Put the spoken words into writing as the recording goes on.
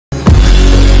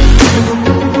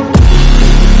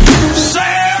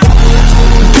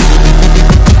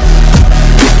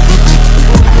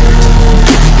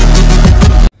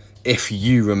if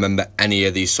you remember any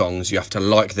of these songs, you have to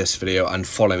like this video and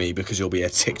follow me because you'll be a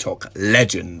TikTok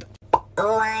legend.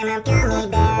 Oh, I'm a gummy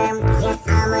bear. Yes,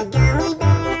 I'm a gummy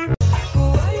bear.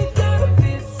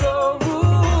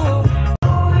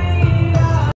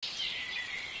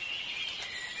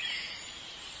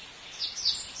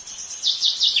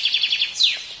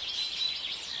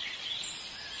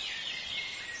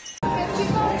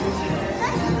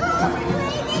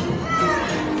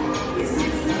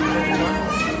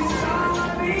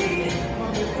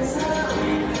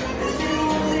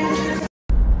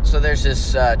 So there's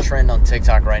this trend on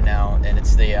TikTok right now, and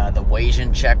it's the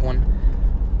Asian check one.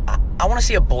 I want to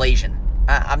see a Blasian.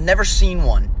 I've never seen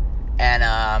one,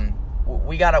 and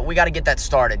we gotta get that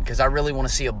started because I really want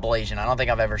to see a Blasian. I don't think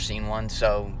I've ever seen one,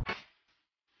 so.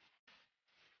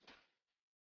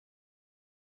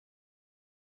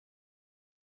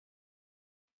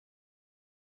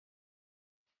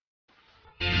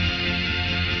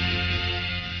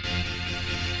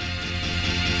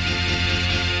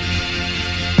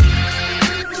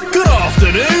 Good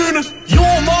afternoon!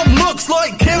 Your mom looks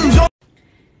like Kim Jong.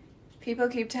 People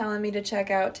keep telling me to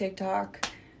check out TikTok.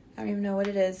 I don't even know what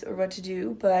it is or what to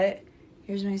do, but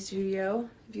here's my studio.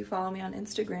 If you follow me on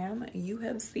Instagram, you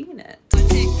have seen it.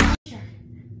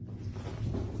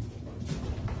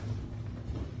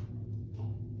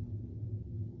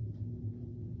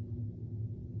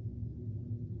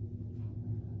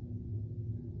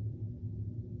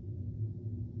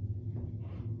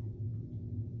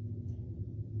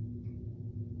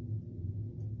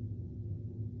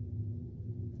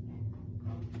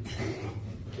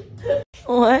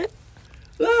 What?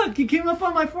 Look, you came up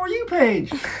on my For You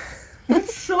page.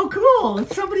 That's so cool.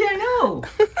 It's somebody I know.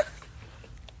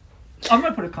 I'm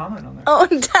gonna put a comment on there. Oh,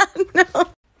 Dad, no.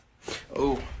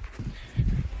 Oh.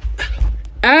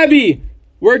 Abby,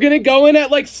 we're gonna go in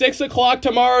at like 6 o'clock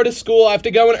tomorrow to school. I have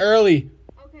to go in early.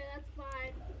 Okay, that's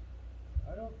fine.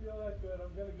 I don't feel that good.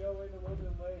 I'm gonna go in a little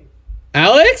bit late.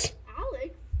 Alex?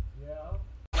 Alex? Yeah.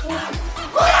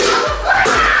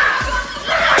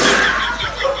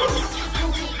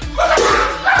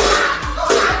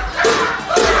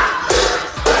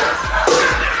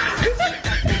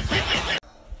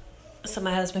 So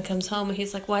my husband comes home and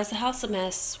he's like, why is the house a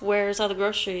mess? Where's all the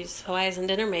groceries? Why isn't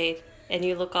dinner made? And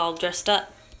you look all dressed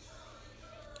up.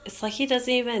 It's like he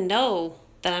doesn't even know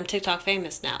that I'm TikTok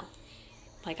famous now.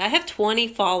 Like, I have 20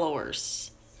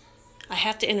 followers. I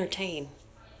have to entertain.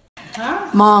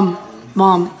 Mom,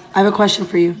 I have a question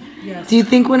for you. Yes. Do you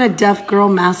think when a deaf girl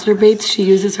masturbates, she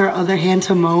uses her other hand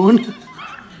to moan?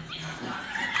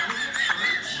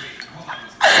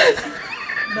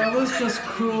 That was just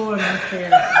cruel and unfair.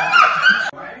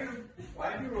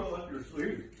 Why do you roll up your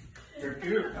sleeves? You're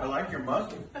cute. I like your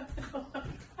muscle.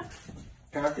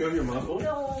 Can I feel your muscle?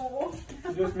 No.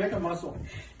 Just make a muscle.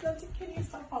 Can you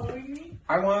stop following me?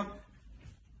 I'm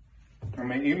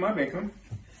gonna eat my bacon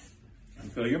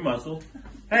and feel your muscle.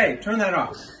 Hey, turn that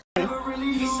off.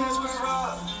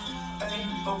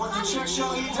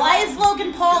 Why is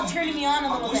Logan Paul turning me on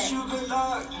a little bit?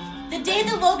 The day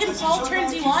that Logan Paul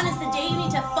turns you on is the day you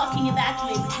need to fucking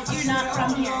evacuate because you're not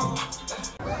from here.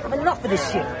 I'm enough of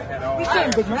this shit. What are you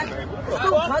saying, Big Mac? Let's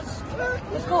go, cuz.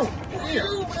 Let's go. What are you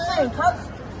saying, cuz?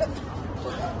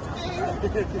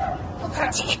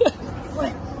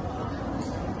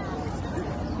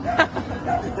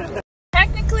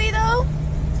 Technically, though,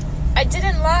 I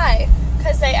didn't lie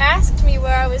because they asked me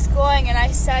where I was going and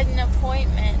I said an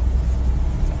appointment.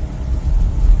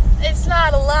 It's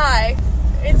not a lie.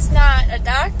 It's not a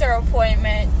doctor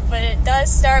appointment, but it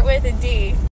does start with a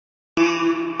D.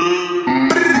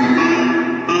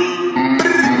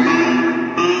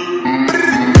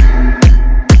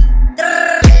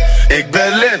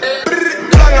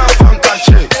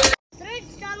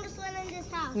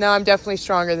 No, I'm definitely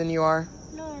stronger than you are.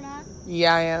 No, we're not.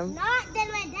 Yeah, I am. Not than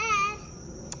my dad.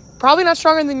 Probably not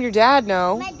stronger than your dad,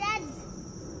 no. My dad's...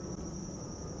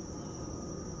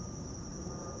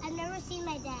 I've never seen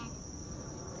my dad.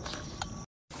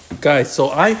 Guys, so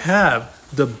I have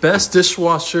the best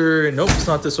dishwasher. Nope, it's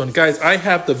not this one. Guys, I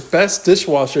have the best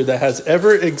dishwasher that has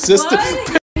ever existed.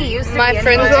 My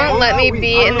friends won't let me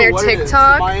be in their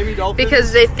TikTok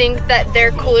because they think that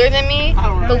they're cooler than me.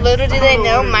 But little do they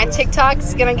know, my TikTok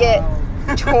is gonna get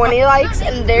 20 likes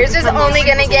and theirs is only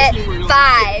gonna get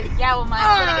 5. Yeah, well, mine's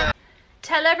gonna get.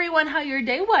 Tell everyone how your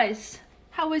day was.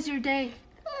 How was your day?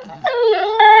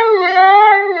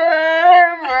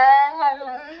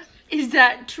 Is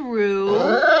that true?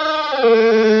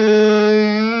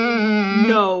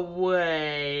 No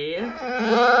way.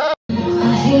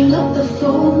 I hang up the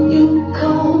phone, you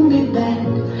call me back.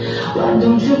 Why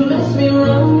don't you let me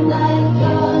run like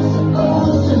you're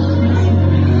supposed to?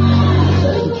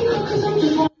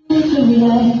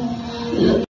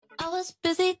 I was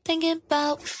busy thinking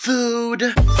about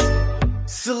food,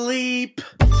 sleep,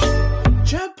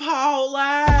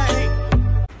 Chipotle.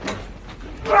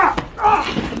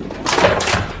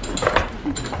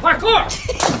 Michael!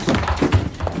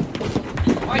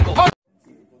 Michael!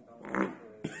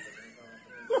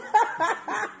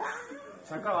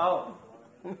 Check out.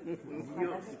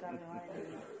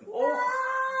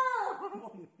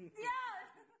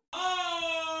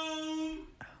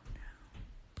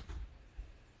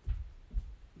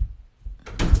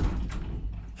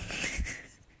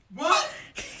 What?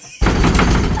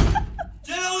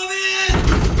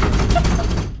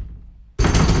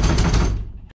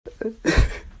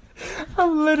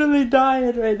 I'm literally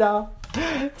dying right now.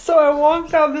 So I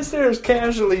walk down the stairs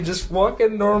casually, just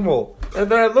walking normal. And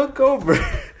then I look over.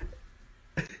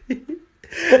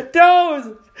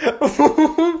 Doze!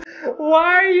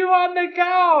 Why are you on the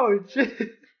couch?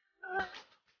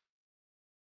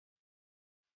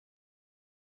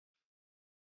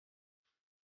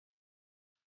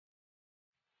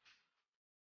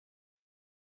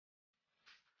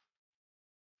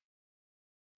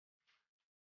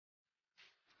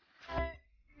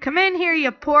 Come in here,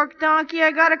 you pork donkey. I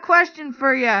got a question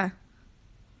for you.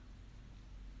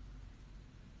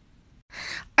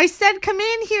 I said come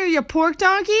in here, you pork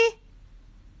donkey.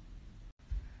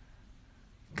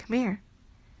 Come here.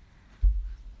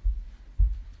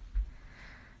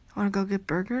 Want to go get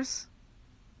burgers?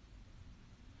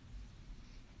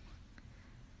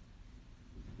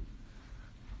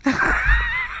 I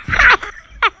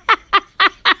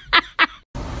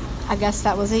guess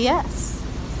that was a yes.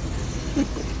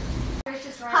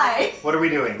 Hi. What are we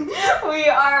doing? We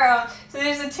are, so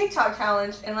there's a TikTok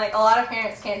challenge, and like a lot of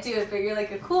parents can't do it, but you're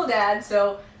like a cool dad,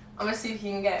 so I'm gonna see if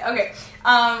you can get it. Okay,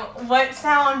 what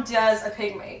sound does a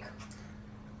pig make?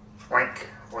 Oink,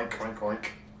 oink, oink, oink.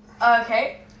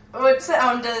 Okay, what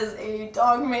sound does a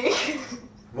dog make?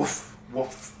 Woof,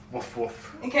 woof, woof,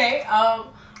 woof. Okay,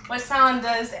 what sound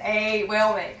does a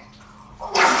whale make?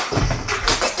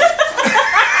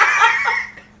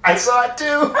 I saw it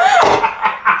too.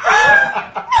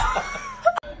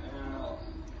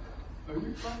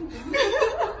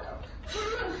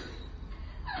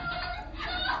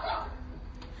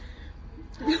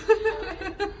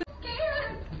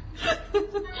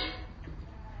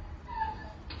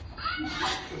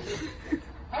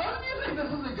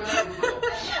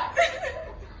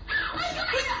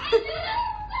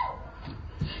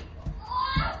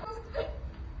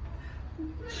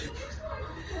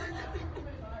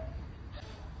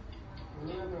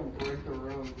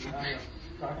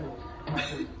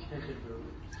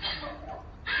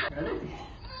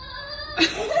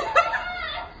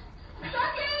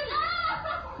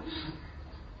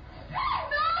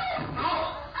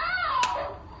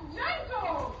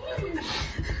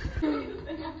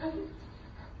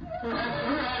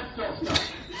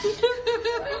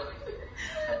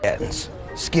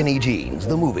 Skinny Jeans,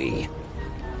 the movie.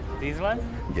 These ones?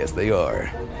 Yes, they are.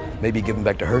 Maybe give them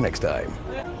back to her next time.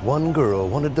 One girl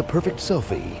wanted the perfect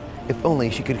selfie. If only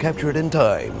she could capture it in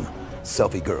time.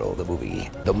 Selfie Girl, the movie.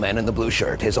 The man in the blue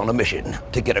shirt is on a mission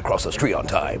to get across the street on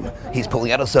time. He's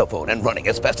pulling out a cell phone and running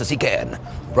as fast as he can.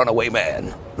 Runaway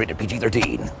Man, rated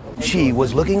PG-13. She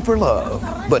was looking for love,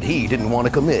 but he didn't want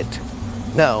to commit.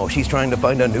 Now she's trying to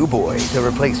find a new boy to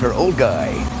replace her old guy.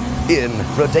 In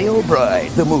Rodeo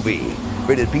Bride, the movie,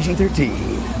 rated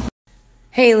PG-13.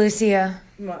 Hey, Lucia.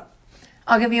 What?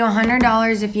 I'll give you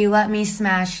 $100 if you let me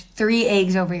smash 3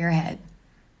 eggs over your head.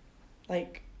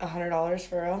 Like $100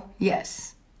 for real?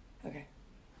 Yes. Okay.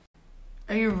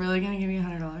 Are you really gonna give me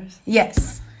 $100?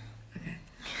 Yes. Okay.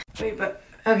 Wait, but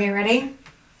Okay, ready?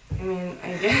 I mean,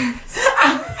 I guess.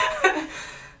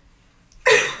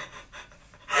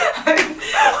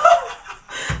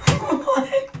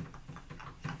 What?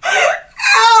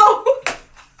 Ow!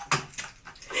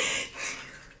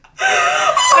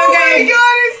 Oh my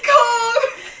god, it's cold!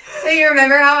 So you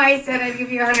remember how I said I'd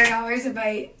give you $100 if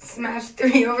I smashed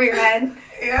 3 over your head?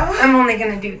 Yeah. I'm only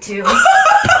gonna do 2.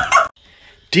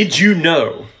 Did you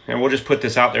know, and we'll just put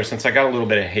this out there since I got a little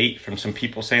bit of hate from some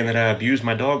people saying that I abuse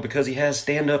my dog because he has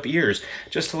stand-up ears.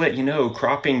 Just to let you know,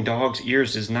 cropping dogs'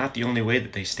 ears is not the only way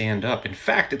that they stand up. In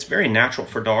fact, it's very natural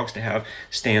for dogs to have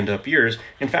stand-up ears.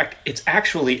 In fact, it's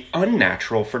actually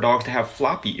unnatural for dogs to have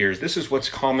floppy ears. This is what's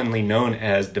commonly known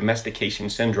as domestication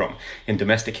syndrome. In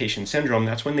domestication syndrome,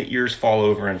 that's when the ears fall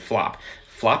over and flop.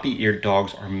 Floppy-eared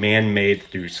dogs are man-made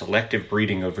through selective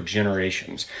breeding over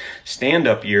generations.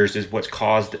 Stand-up ears is what's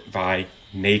caused by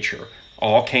nature.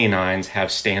 all canines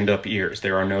have stand-up ears.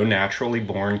 There are no naturally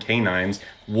born canines.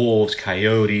 Wolves,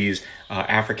 coyotes,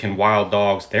 African wild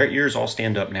dogs, their ears all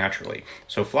stand up naturally.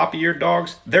 So floppy-eared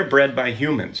dogs, they're bred by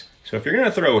humans. So if you're going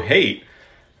to throw hate,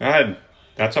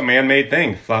 that's a man-made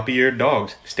thing. Floppy-eared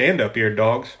dogs, stand-up-eared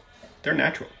dogs, they're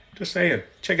natural. Just saying.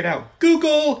 Check it out.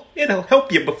 Google! It'll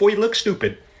help you before you look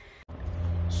stupid.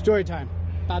 Story time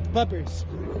about the puppers.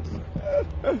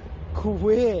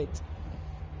 Quit.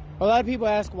 A lot of people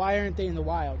ask, why aren't they in the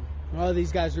wild? Well,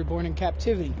 these guys were born in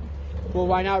captivity. Well,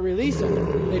 why not release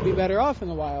them? They'd be better off in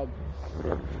the wild.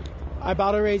 I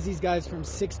bottle raised these guys from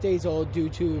 6 days old due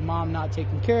to mom not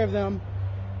taking care of them.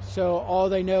 So all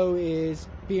they know is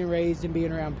being raised and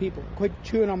being around people. Quit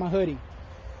chewing on my hoodie.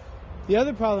 The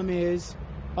other problem is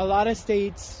a lot of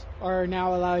states are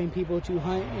now allowing people to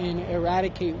hunt and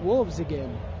eradicate wolves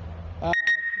again. A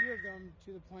few of them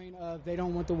to the point of they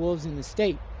don't want the wolves in the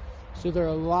state. So they're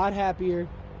a lot happier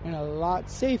and a lot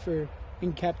safer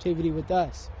in captivity with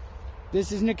us.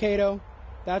 This is Nikado.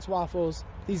 That's Waffles.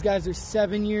 These guys are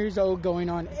 7 years old going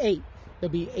on 8. They'll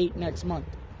be 8 next month.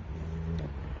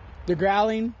 The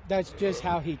growling, that's just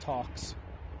how he talks.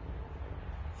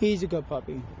 He's a good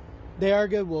puppy. They are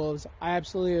good wolves. I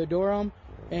absolutely adore them,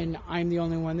 and I'm the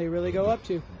only one they really go up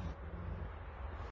to.